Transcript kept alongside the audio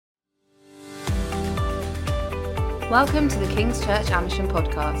Welcome to the King's Church Amersham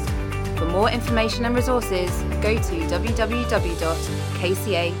podcast. For more information and resources, go to www.kca.church.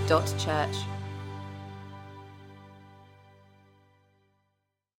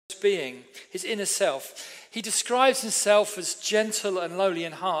 Being, his inner self. He describes himself as gentle and lowly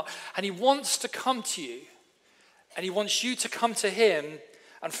in heart, and he wants to come to you, and he wants you to come to him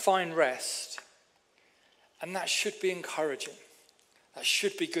and find rest. And that should be encouraging. That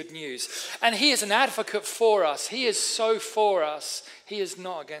should be good news. And he is an advocate for us. He is so for us. He is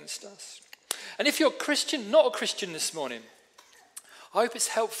not against us. And if you're a Christian, not a Christian this morning, I hope it's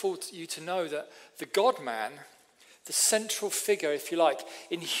helpful to you to know that the God-man, the central figure, if you like,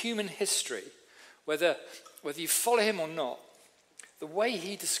 in human history, whether you follow him or not, the way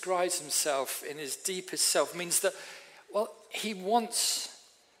he describes himself in his deepest self means that, well, he wants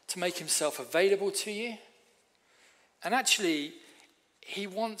to make himself available to you. And actually, he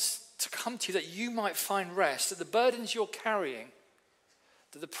wants to come to you that you might find rest, that the burdens you're carrying,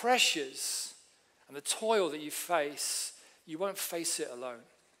 that the pressures and the toil that you face, you won't face it alone.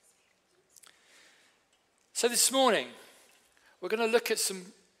 So this morning, we're going to look at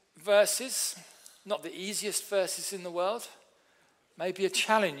some verses, not the easiest verses in the world, maybe a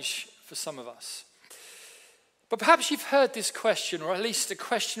challenge for some of us. But perhaps you've heard this question, or at least a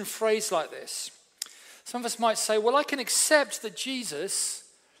question phrased like this. Some of us might say, well, I can accept that Jesus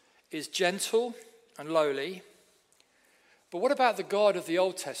is gentle and lowly, but what about the God of the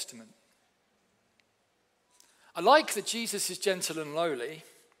Old Testament? I like that Jesus is gentle and lowly.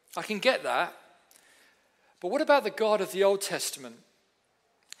 I can get that. But what about the God of the Old Testament?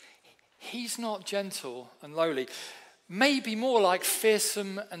 He's not gentle and lowly. Maybe more like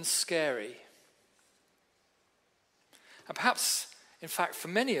fearsome and scary. And perhaps, in fact, for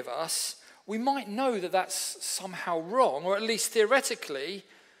many of us, we might know that that's somehow wrong, or at least theoretically,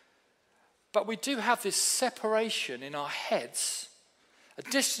 but we do have this separation in our heads, a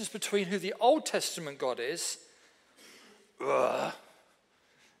distance between who the Old Testament God is and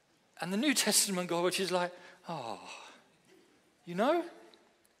the New Testament God, which is like, you know?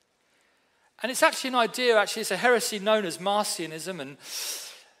 And it's actually an idea, it's a heresy known as Marcionism, and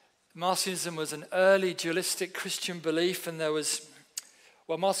Marcionism was an early dualistic Christian belief, and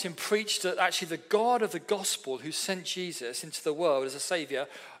Marcion preached that actually the God of the gospel who sent Jesus into the world as a saviour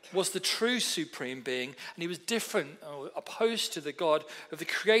was the true supreme being, and he was different, or opposed to the God of the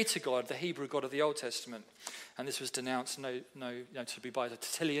creator God, the Hebrew God of the Old Testament. And this was denounced notably by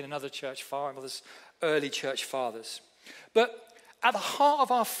Tertullian and other early church fathers. But at the heart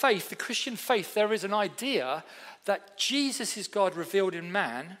of our faith, the Christian faith, there is an idea that Jesus is God revealed in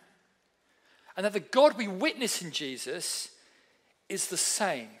man, and that the God we witness in Jesus is the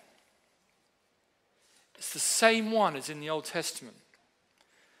same. It's the same one as in the Old Testament.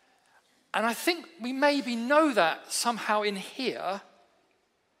 And I think we maybe know that somehow in here,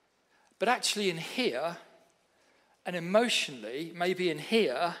 but actually in here, and emotionally, maybe in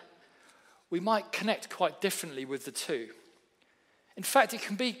here, we might connect quite differently with the two. In fact, it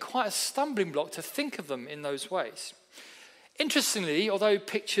can be quite a stumbling block to think of them in those ways. Interestingly, although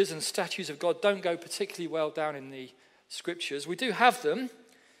pictures and statues of God don't go particularly well down in the scriptures, we do have them,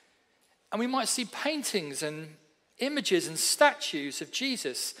 and we might see paintings and images and statues of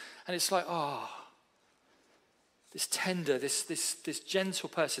Jesus, and it's like, this tender, this gentle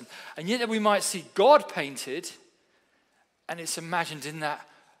person. And yet we might see God painted, and it's imagined in that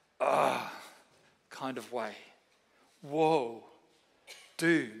kind of way. Woe,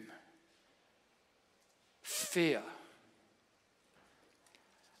 doom, fear.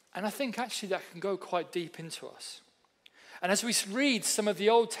 And I think actually that can go quite deep into us. And as we read some of the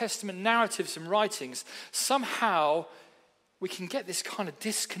Old Testament narratives and writings, somehow we can get this kind of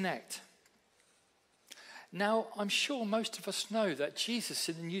disconnect. Now, I'm sure most of us know that Jesus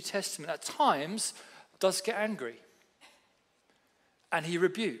in the New Testament at times does get angry. And he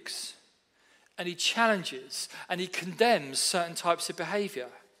rebukes, and he challenges, and he condemns certain types of behavior.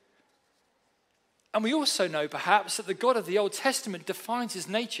 And we also know, perhaps, that the God of the Old Testament defines his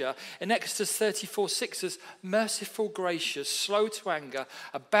nature in Exodus 34:6 as merciful, gracious, slow to anger,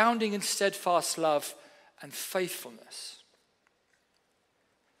 abounding in steadfast love and faithfulness.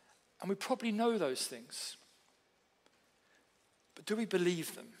 And we probably know those things. But do we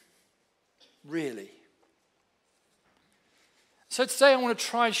believe them? Really? So today I want to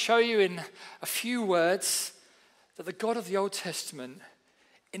try and show you in a few words that the God of the Old Testament,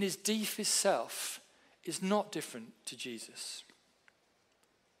 in his deepest self, is not different to Jesus,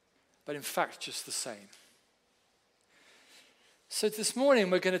 but in fact just the same. So this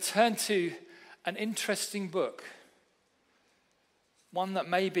morning we're going to turn to an interesting book, one that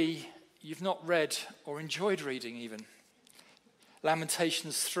maybe you've not read or enjoyed reading even.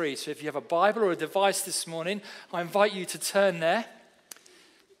 Lamentations 3. So if you have a Bible or a device this morning, I invite you to turn there.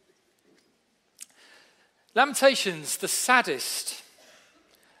 Lamentations, the saddest,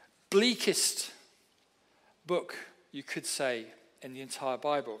 bleakest book, you could say, in the entire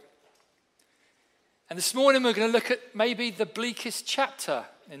Bible. And this morning we're going to look at maybe the bleakest chapter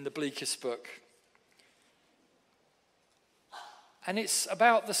in the bleakest book. And it's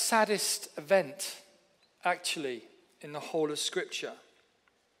about the saddest event, actually, in the whole of Scripture.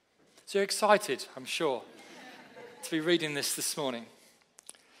 So you're excited, I'm sure, to be reading this morning.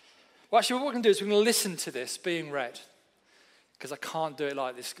 Well, actually, what we're going to do is we're going to listen to this being read, because I can't do it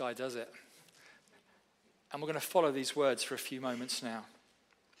like this guy does it. And we're going to follow these words for a few moments now.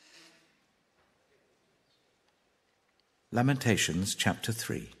 Lamentations chapter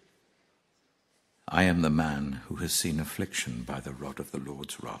 3. I am the man who has seen affliction by the rod of the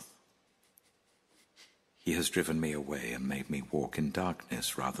Lord's wrath. He has driven me away and made me walk in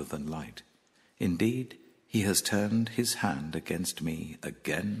darkness rather than light. Indeed, he has turned his hand against me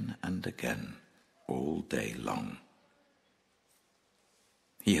again and again, all day long.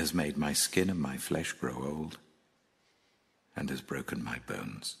 He has made my skin and my flesh grow old, and has broken my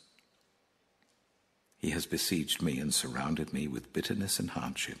bones. He has besieged me and surrounded me with bitterness and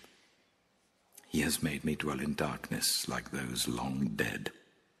hardship. He has made me dwell in darkness like those long dead.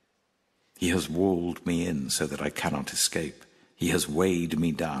 He has walled me in so that I cannot escape. He has weighed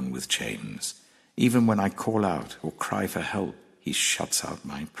me down with chains. Even when I call out or cry for help, he shuts out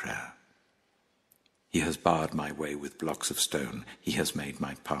my prayer. He has barred my way with blocks of stone. He has made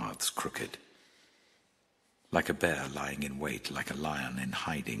my paths crooked. Like a bear lying in wait, like a lion in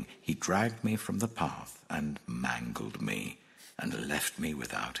hiding, he dragged me from the path and mangled me and left me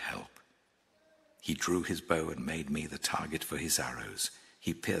without help. He drew his bow and made me the target for his arrows.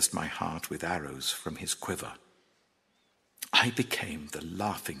 He pierced my heart with arrows from his quiver. I became the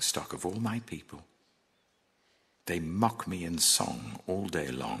laughingstock of all my people. They mock me in song all day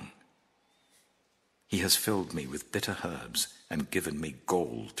long. He has filled me with bitter herbs and given me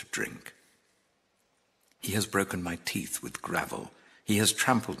gall to drink. He has broken my teeth with gravel. He has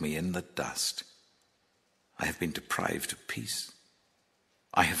trampled me in the dust. I have been deprived of peace.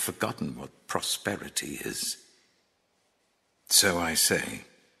 I have forgotten what prosperity is. So I say,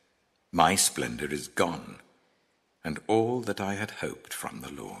 my splendor is gone, and all that I had hoped from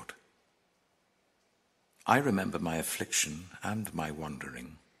the Lord. I remember my affliction and my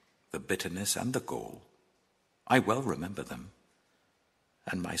wandering, the bitterness and the gall. I well remember them,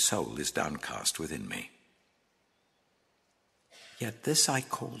 and my soul is downcast within me. Yet this I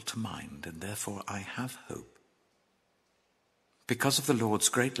call to mind, and therefore I have hope. Because of the Lord's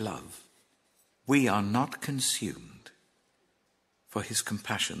great love, we are not consumed, for his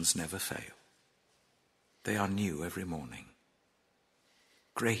compassions never fail. They are new every morning.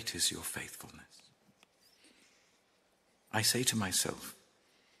 Great is your faithfulness. I say to myself,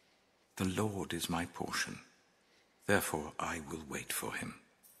 the Lord is my portion, therefore I will wait for him.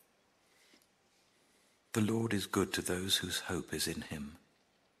 The Lord is good to those whose hope is in him,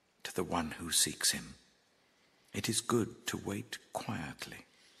 to the one who seeks him. It is good to wait quietly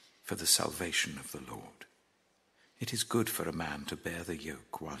for the salvation of the Lord. It is good for a man to bear the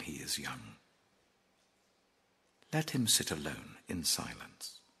yoke while he is young. Let him sit alone in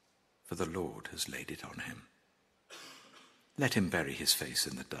silence, for the Lord has laid it on him. Let him bury his face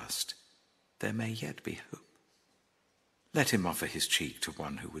in the dust. There may yet be hope. Let him offer his cheek to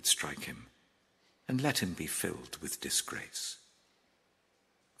one who would strike him, and let him be filled with disgrace.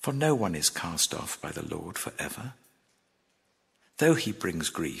 For no one is cast off by the Lord forever. Though he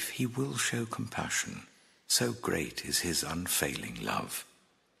brings grief, he will show compassion. So great is his unfailing love.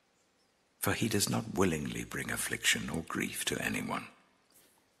 For he does not willingly bring affliction or grief to anyone.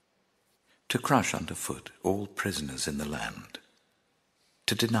 To crush underfoot all prisoners in the land,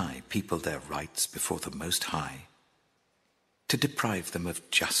 to deny people their rights before the Most High, to deprive them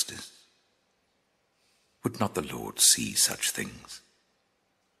of justice. Would not the Lord see such things?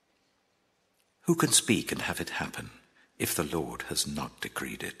 Who can speak and have it happen if the Lord has not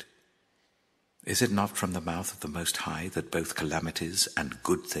decreed it? Is it not from the mouth of the Most High that both calamities and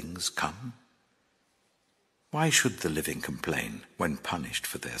good things come? Why should the living complain when punished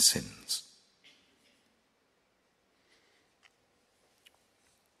for their sins?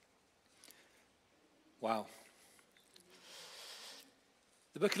 Wow.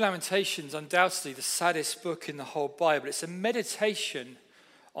 The book of Lamentations, undoubtedly the saddest book in the whole Bible. It's a meditation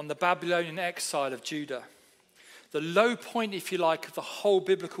on the Babylonian exile of Judah. The low point, if you like, of the whole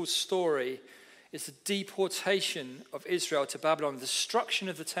biblical story is the deportation of Israel to Babylon, the destruction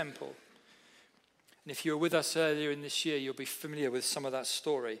of the temple, And if you were with us earlier in this year, you'll be familiar with some of that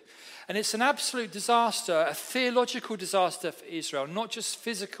story. And it's an absolute disaster, a theological disaster for Israel, not just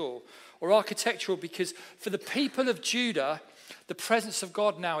physical or architectural, because for the people of Judah, the presence of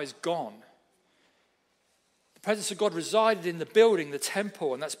God now is gone. The presence of God resided in the building, the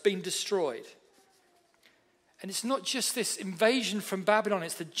temple, and that's been destroyed. And it's not just this invasion from Babylon,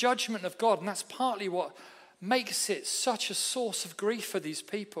 it's the judgment of God, and that's partly what makes it such a source of grief for these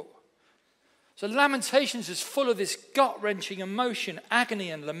people. So Lamentations is full of this gut-wrenching emotion,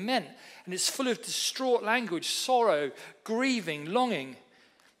 agony and lament, and it's full of distraught language, sorrow, grieving, longing.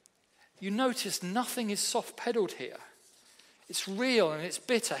 You notice nothing is soft-pedaled here. It's real and it's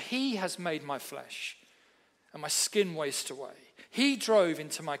bitter. He has made my flesh and my skin waste away. He drove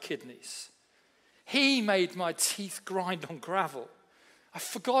into my kidneys. He made my teeth grind on gravel. I've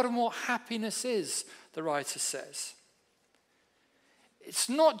forgotten what happiness is, the writer says. It's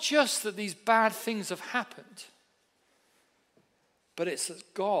not just that these bad things have happened, but it's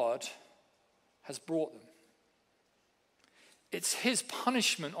that God has brought them. It's his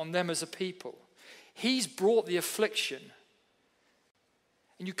punishment on them as a people. He's brought the affliction.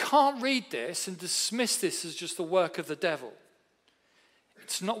 And you can't read this and dismiss this as just the work of the devil.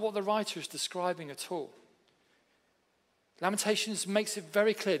 It's not what the writer is describing at all. Lamentations makes it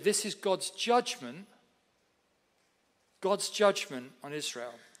very clear. This is God's judgment on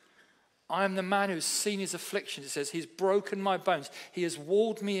Israel. I am the man who has seen his affliction. It says, he's broken my bones. He has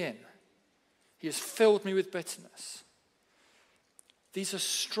walled me in. He has filled me with bitterness. These are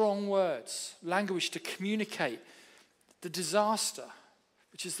strong words, language to communicate the disaster,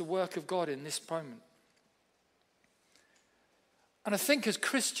 which is the work of God in this moment. And I think as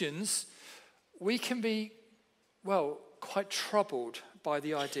Christians, we can be, quite troubled by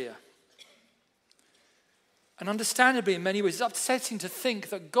the idea. And understandably, in many ways, it's upsetting to think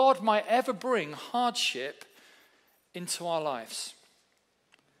that God might ever bring hardship into our lives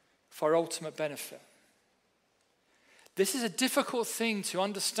for our ultimate benefit. This is a difficult thing to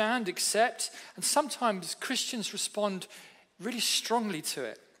understand, accept, and sometimes Christians respond really strongly to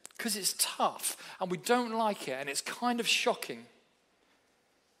it because it's tough and we don't like it and it's kind of shocking.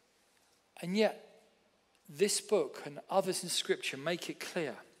 And yet, this book and others in Scripture make it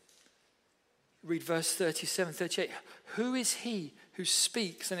clear. Read verse 37, 38. Who is he who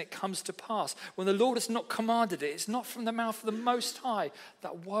speaks and it comes to pass? When the Lord has not commanded it, it's not from the mouth of the Most High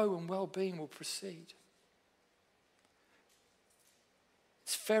that woe and well-being will proceed.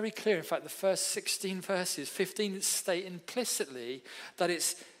 It's very clear. In fact, the first 16 verses, 15 state implicitly that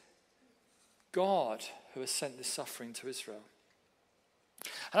it's God who has sent this suffering to Israel.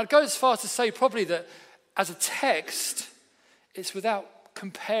 And I'd go as far as to say probably that as a text, it's without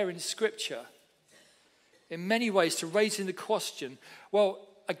comparing Scripture in many ways to raising the question,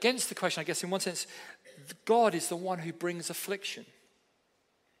 against the question, I guess in one sense, God is the one who brings affliction.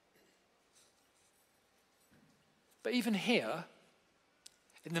 But even here,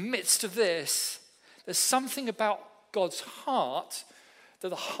 in the midst of this, there's something about God's heart that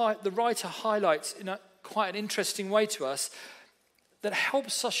the writer highlights in quite an interesting way to us that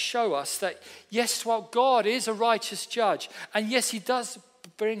helps us show us that, yes, while God is a righteous judge, and yes, he does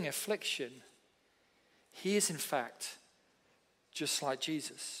bring affliction, he is in fact just like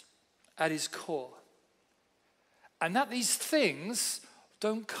Jesus at his core. And that these things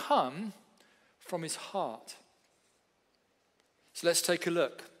don't come from his heart. So let's take a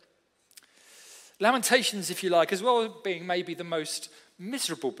look. Lamentations, if you like, as well as being maybe the most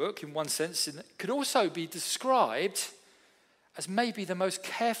miserable book in one sense, could also be described as maybe the most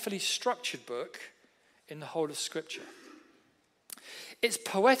carefully structured book in the whole of Scripture. It's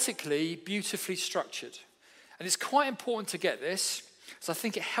poetically, beautifully structured. And it's quite important to get this, because I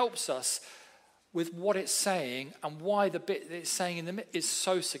think it helps us with what it's saying and why the bit that it's saying in the middle is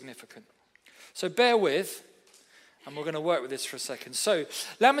so significant. So bear with, and we're going to work with this for a second. So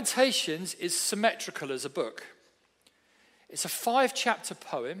Lamentations is symmetrical as a book. It's a 5-chapter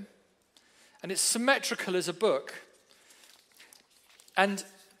poem, and it's symmetrical as a book. And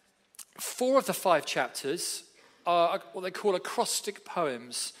 4 of the 5 chapters are what they call acrostic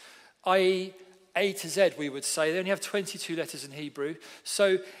poems, i.e. A to Z, we would say. They only have 22 letters in Hebrew.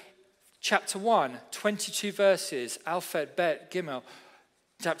 So chapter 1, 22 verses, Alphabet, Bet, Gimel.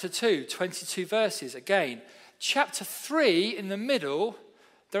 Chapter 2, 22 verses, again. Chapter 3, in the middle,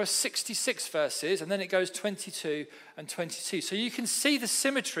 there are 66 verses, and then it goes 22 and 22. So you can see the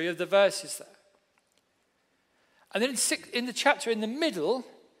symmetry of the verses there. And then in the chapter in the middle,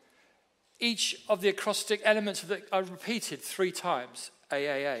 each of the acrostic elements are repeated 3 times.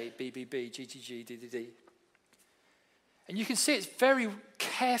 AAA, BBB, GGG, DDD. And you can see it's very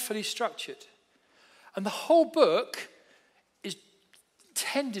carefully structured. And the whole book is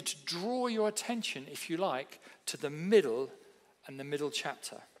intended to draw your attention, if you like, to the middle and the middle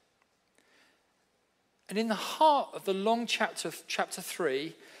chapter. And in the heart of the long chapter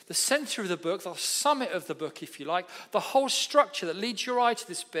 3, the center of the book, the summit of the book, if you like, the whole structure that leads your eye to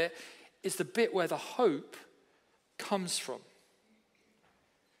this bit is the bit where the hope comes from.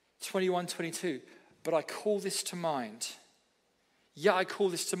 21-22, but I call this to mind. Yeah, I call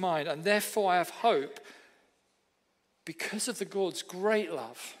this to mind, and therefore I have hope. Because of the God's great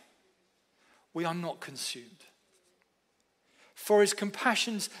love, we are not consumed. For his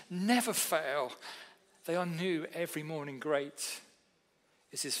compassions never fail. They are new every morning. Great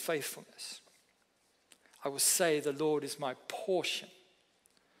is his faithfulness. I will say, the Lord is my portion.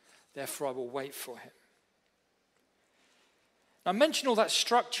 Therefore I will wait for him. I mention all that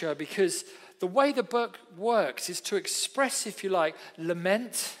structure because the way the book works is to express, if you like,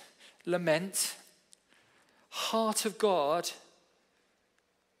 lament, heart of God,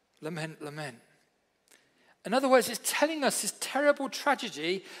 lament. In other words, it's telling us this terrible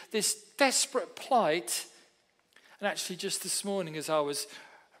tragedy, this desperate plight. And actually just this morning as I was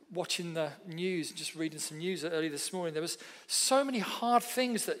watching the news, just reading some news early this morning, there was so many hard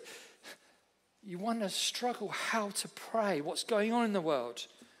things that you want to struggle how to pray, what's going on in the world.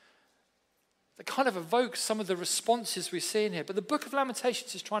 That kind of evokes some of the responses we see in here. But the book of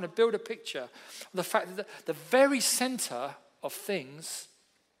Lamentations is trying to build a picture of the fact that the very center of things,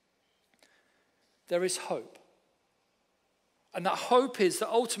 there is hope. And that hope is that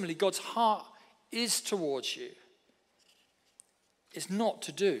ultimately God's heart is towards you. It's not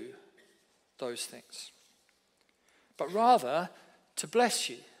to do those things, but rather to bless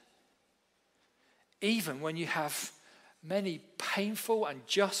you. Even when you have many painful and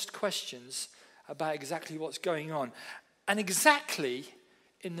just questions about exactly what's going on. And exactly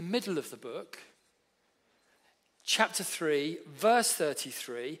in the middle of the book, chapter 3, verse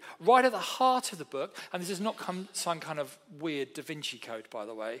 33, right at the heart of the book, and this is not some kind of weird Da Vinci Code, by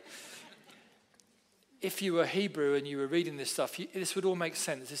the way. If you were Hebrew and you were reading this stuff, this would all make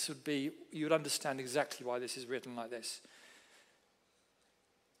sense. You would understand exactly why this is written like this.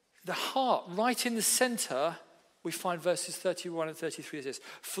 The heart, right in the center, we find verses 31 and 33 as this.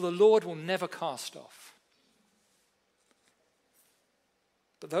 For the Lord will never cast off.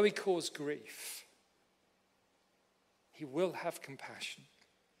 But though he cause grief, he will have compassion,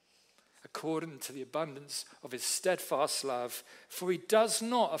 according to the abundance of his steadfast love. For he does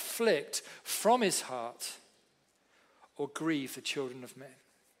not afflict from his heart or grieve the children of men.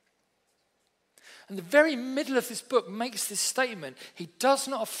 And the very middle of this book makes this statement. He does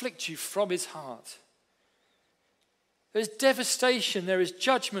not afflict you from his heart. There's devastation, there is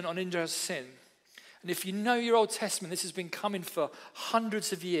judgment on Israel's sin. And if you know your Old Testament, this has been coming for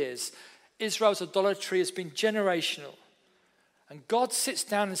hundreds of years. Israel's idolatry has been generational. And God sits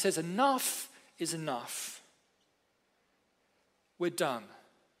down and says, enough is enough. We're done.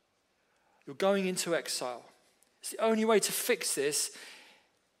 You're going into exile. It's the only way to fix this.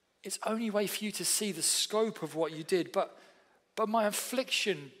 It's the only way for you to see the scope of what you did. But my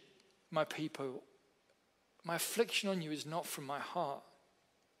affliction, my people, my affliction on you is not from my heart.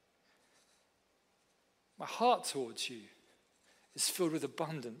 My heart towards you is filled with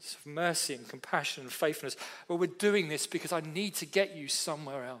abundance of mercy and compassion and faithfulness. But we're doing this because I need to get you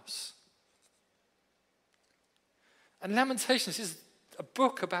somewhere else. And Lamentations is a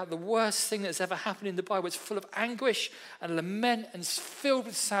book about the worst thing that's ever happened in the Bible. It's full of anguish and lament and it's filled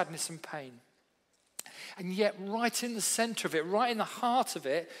with sadness and pain. And yet right in the center of it, right in the heart of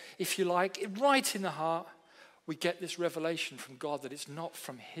it, if you like, right in the heart, we get this revelation from God that it's not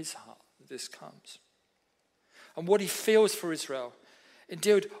from his heart that this comes. And what he feels for Israel,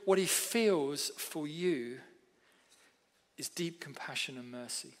 indeed what he feels for you, is deep compassion and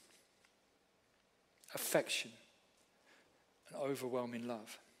mercy, affection, and overwhelming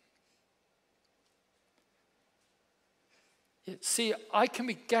love. See, I can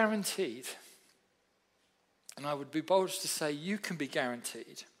be guaranteed, and I would be bold to say you can be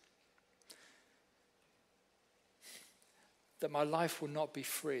guaranteed, that my life will not be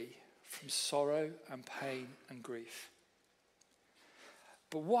free from sorrow and pain and grief.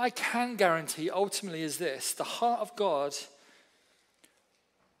 But what I can guarantee ultimately is this: the heart of God,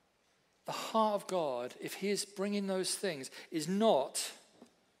 if he is bringing those things, is not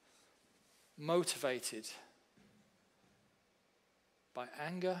motivated by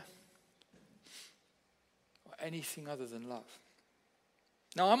anger or anything other than love.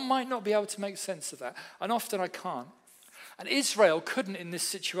 Now, I might not be able to make sense of that, and often I can't. And Israel couldn't in this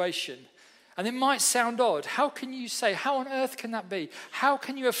situation. And it might sound odd. How can you say, how on earth can that be? How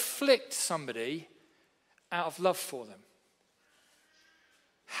can you afflict somebody out of love for them.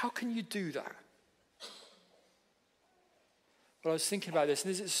 How can you do that? Well, I was thinking about this,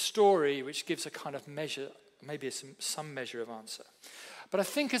 and this is a story which gives a kind of measure, maybe some measure of answer. But I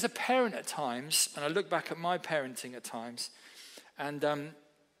think as a parent at times, and I look back at my parenting at times, and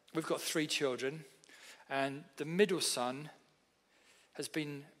we've got 3 children, and the middle son has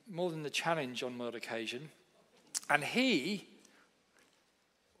been more than the challenge on one occasion, and he's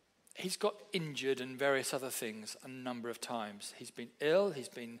got injured and various other things a number of times. He's been ill, he's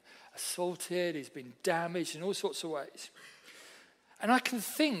been assaulted, he's been damaged in all sorts of ways. And I can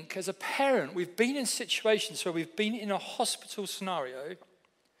think, as a parent, we've been in situations where we've been in a hospital scenario.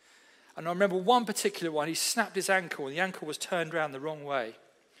 And I remember one particular one, he snapped his ankle, and the ankle was turned around the wrong way.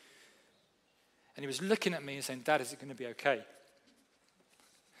 And he was looking at me and saying, "Dad, is it going to be okay?"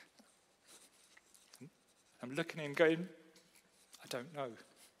 I'm looking at him going, "I don't know."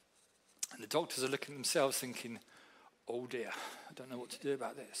 And the doctors are looking at themselves thinking, "Oh dear, I don't know what to do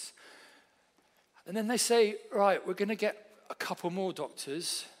about this." And then they say, "Right, we're going to get a couple more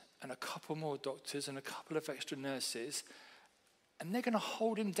doctors and a couple more doctors and a couple of extra nurses, and they're going to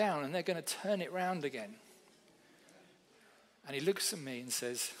hold him down and they're going to turn it round again." And he looks at me and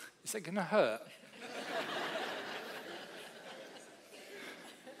says, "Is that going to hurt?"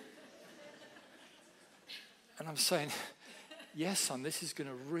 And I'm saying, "Yes, son, this is going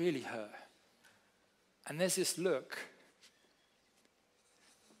to really hurt." And there's this look.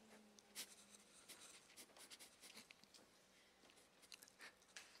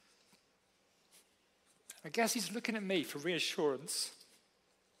 I guess he's looking at me for reassurance.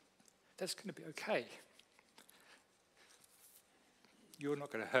 That's going to be okay. You're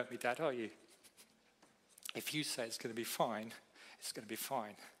not going to hurt me, Dad, are you? If you say it's going to be fine, it's going to be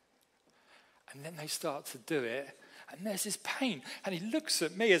fine. And then they start to do it, and there's this pain. And he looks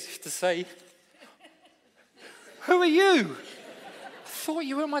at me as if to say, "Who are you? I thought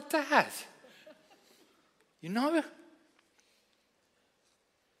you were my dad." You know?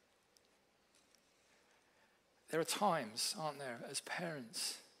 There are times, aren't there, as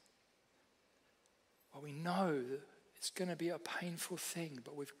parents, where we know that it's going to be a painful thing,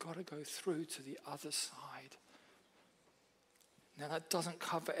 but we've got to go through to the other side. Now, that doesn't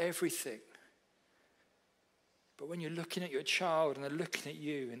cover everything. But when you're looking at your child and they're looking at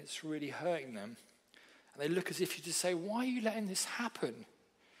you and it's really hurting them, and they look as if you just say, "Why are you letting this happen?"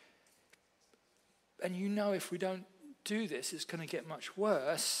 And you know if we don't do this, it's going to get much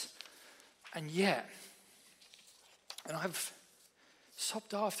worse. And yet, and I've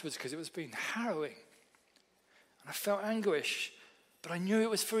sobbed afterwards because it was being harrowing. And I felt anguish, but I knew it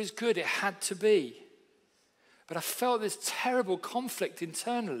was for his good. It had to be. But I felt this terrible conflict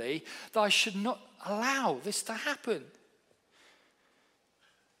internally that I should not allow this to happen.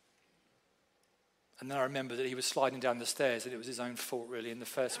 And then I remembered that he was sliding down the stairs and it was his own fault really in the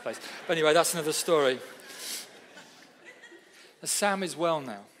first place. But anyway, that's another story. And Sam is well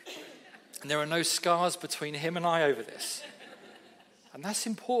now. And there are no scars between him and I over this. And that's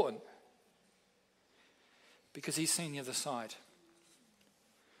important. Because he's seen the other side.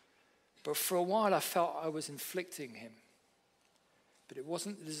 But for a while I felt I was inflicting him. But it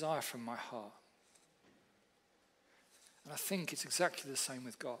wasn't the desire from my heart. And I think it's exactly the same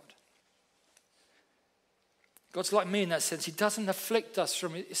with God. God's like me in that sense. He doesn't afflict us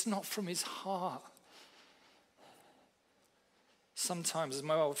from it. It's not from his heart. Sometimes, as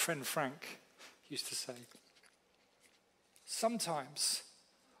my old friend Frank used to say, sometimes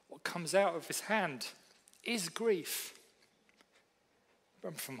what comes out of his hand is grief.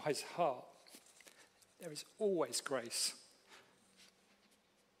 But from his heart, there is always grace.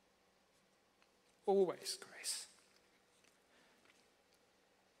 Always grace.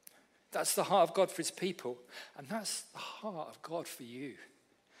 That's the heart of God for his people, and that's the heart of God for you.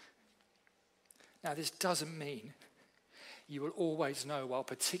 Now, this doesn't mean you will always know while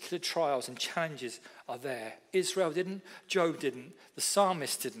particular trials and challenges are there. Israel didn't, Job didn't, the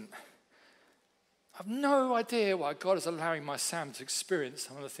psalmist didn't. I have no idea why God is allowing my Sam to experience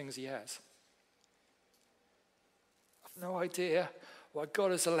some of the things he has. I have no idea why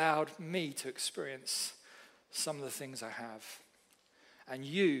God has allowed me to experience some of the things I have. And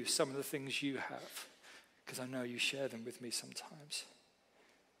you, some of the things you have, because I know you share them with me sometimes.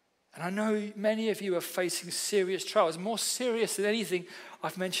 And I know many of you are facing serious trials, more serious than anything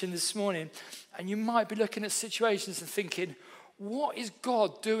I've mentioned this morning. And you might be looking at situations and thinking, what is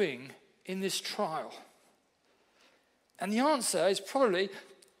God doing in this trial? And the answer is probably,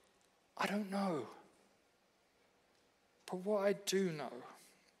 I don't know. But what I do know,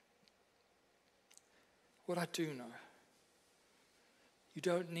 you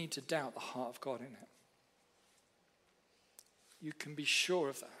don't need to doubt the heart of God in it. You can be sure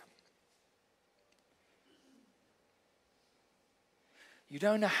of that. You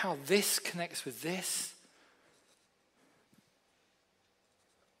don't know how this connects with this.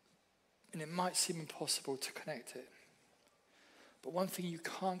 And it might seem impossible to connect it. But one thing you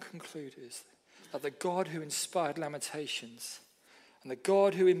can't conclude is that the God who inspired Lamentations and the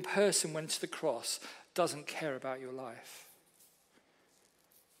God who in person went to the cross doesn't care about your life.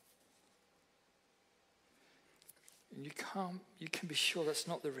 And you can be sure that's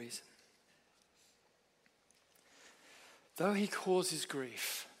not the reason. Though he causes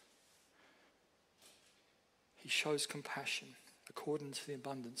grief, he shows compassion according to the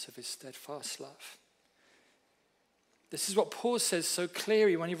abundance of his steadfast love. This is what Paul says so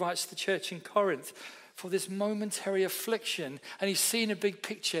clearly when he writes to the church in Corinth. For this momentary affliction, and he's seen a big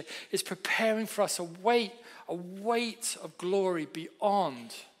picture, is preparing for us a weight of glory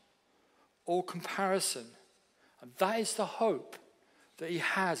beyond all comparison. And that is the hope that he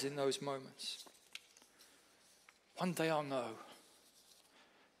has in those moments. One day I'll know,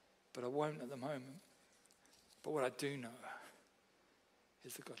 but I won't at the moment. But what I do know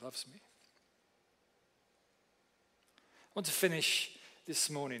is that God loves me. I want to finish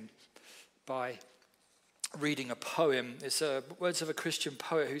this morning by reading a poem. It's words of a Christian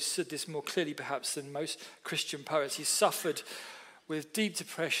poet who said this more clearly perhaps than most Christian poets. He suffered with deep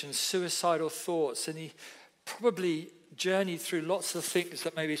depression, suicidal thoughts, and he probably journeyed through lots of things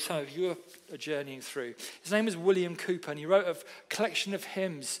that maybe some of you are journeying through. His name was William Cooper, and he wrote a collection of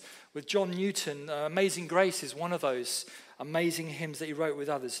hymns with John Newton. Amazing Grace is one of those amazing hymns that he wrote with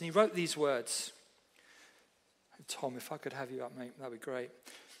others. And he wrote these words. Tom, if I could have you up, mate, that'd be great.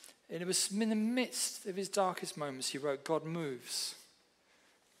 And it was in the midst of his darkest moments, he wrote, God moves.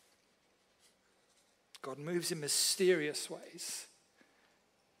 God moves in mysterious ways.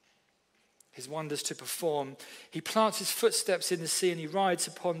 His wonders to perform. He plants his footsteps in the sea and he rides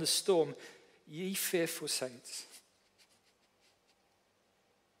upon the storm. Ye fearful saints,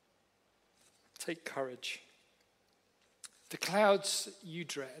 take courage. The clouds you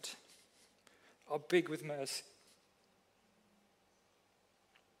dread are big with mercy.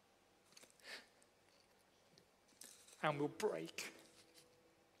 And will break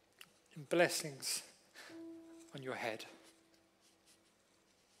in blessings on your head.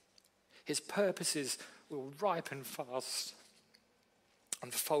 His purposes will ripen fast,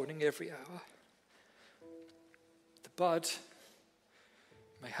 unfolding every hour. The bud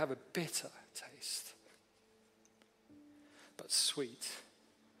may have a bitter taste, but sweet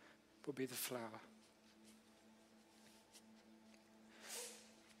will be the flower.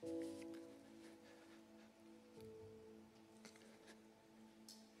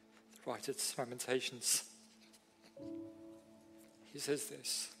 The writer to Lamentations, he says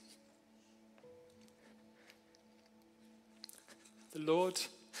this: the Lord,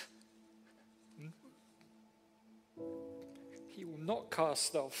 he will not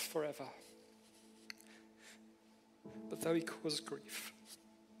cast off forever, but though he cause grief,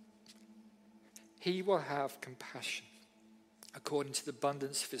 he will have compassion according to the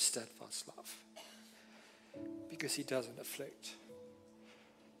abundance of his steadfast love, because he doesn't afflict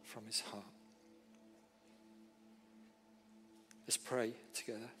from his heart. Let's pray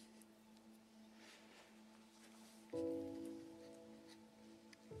together.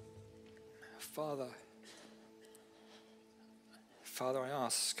 Father, I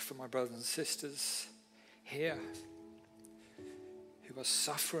ask for my brothers and sisters here who are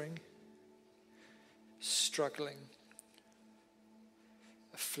suffering, struggling,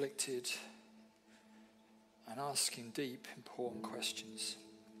 afflicted, and asking deep, important questions.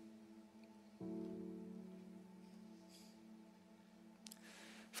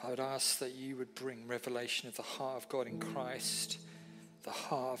 Father, I'd ask that you would bring revelation of the heart of God in Christ, the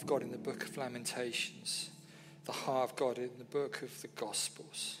heart of God in the book of Lamentations, the heart of God in the book of the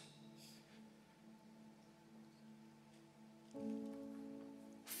Gospels.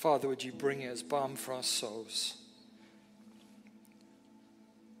 Father, would you bring it as balm for our souls?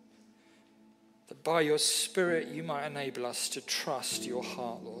 That by your Spirit you might enable us to trust your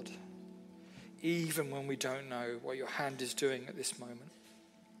heart, Lord, even when we don't know what your hand is doing at this moment.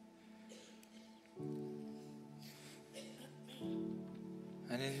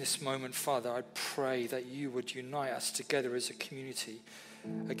 And in this moment, Father, I pray that you would unite us together as a community,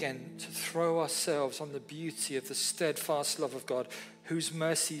 again, to throw ourselves on the beauty of the steadfast love of God, whose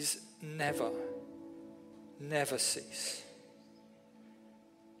mercies never cease.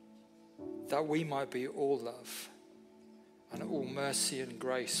 That we might be all love and all mercy and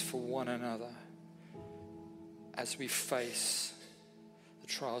grace for one another as we face the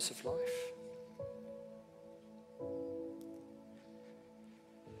trials of life.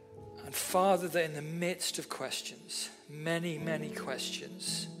 Father, that in the midst of questions, many, many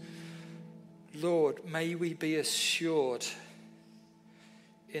questions, Lord, may we be assured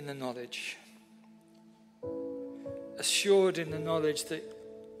in the knowledge. Assured in the knowledge that,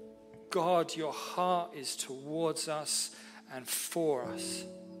 God, your heart is towards us and for us.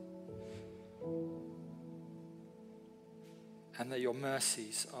 And that your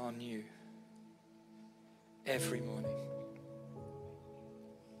mercies are new every morning.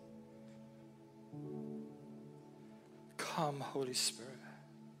 Come, Holy Spirit,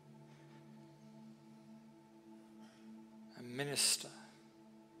 and minister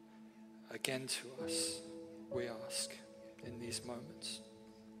again to us, we ask, in these moments.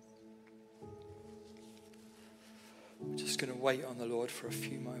 We're just going to wait on the Lord for a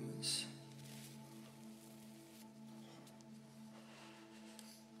few moments.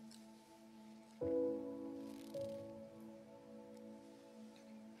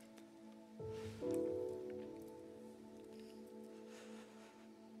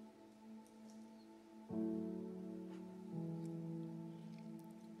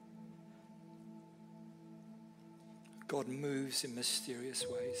 God moves in mysterious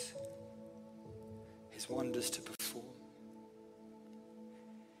ways, his wonders to perform.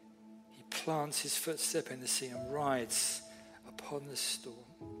 He plants his footstep in the sea and rides upon the storm.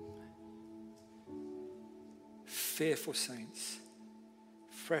 Fearful saints,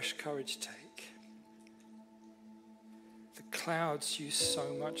 fresh courage take. The clouds you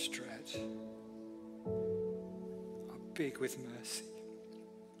so much dread are big with mercy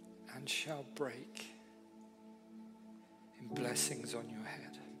and shall break in blessings on your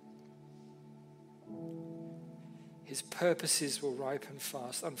head. His purposes will ripen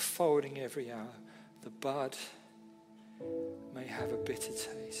fast, unfolding every hour. The bud may have a bitter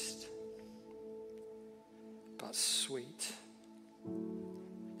taste, but sweet,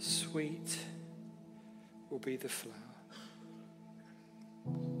 sweet will be the flower.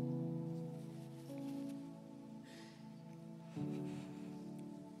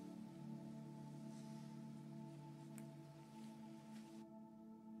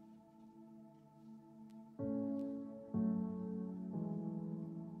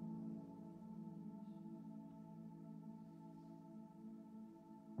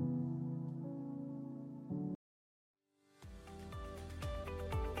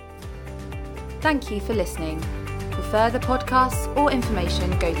 Thank you for listening. For further podcasts or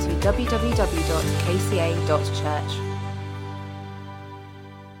information, go to www.kca.church.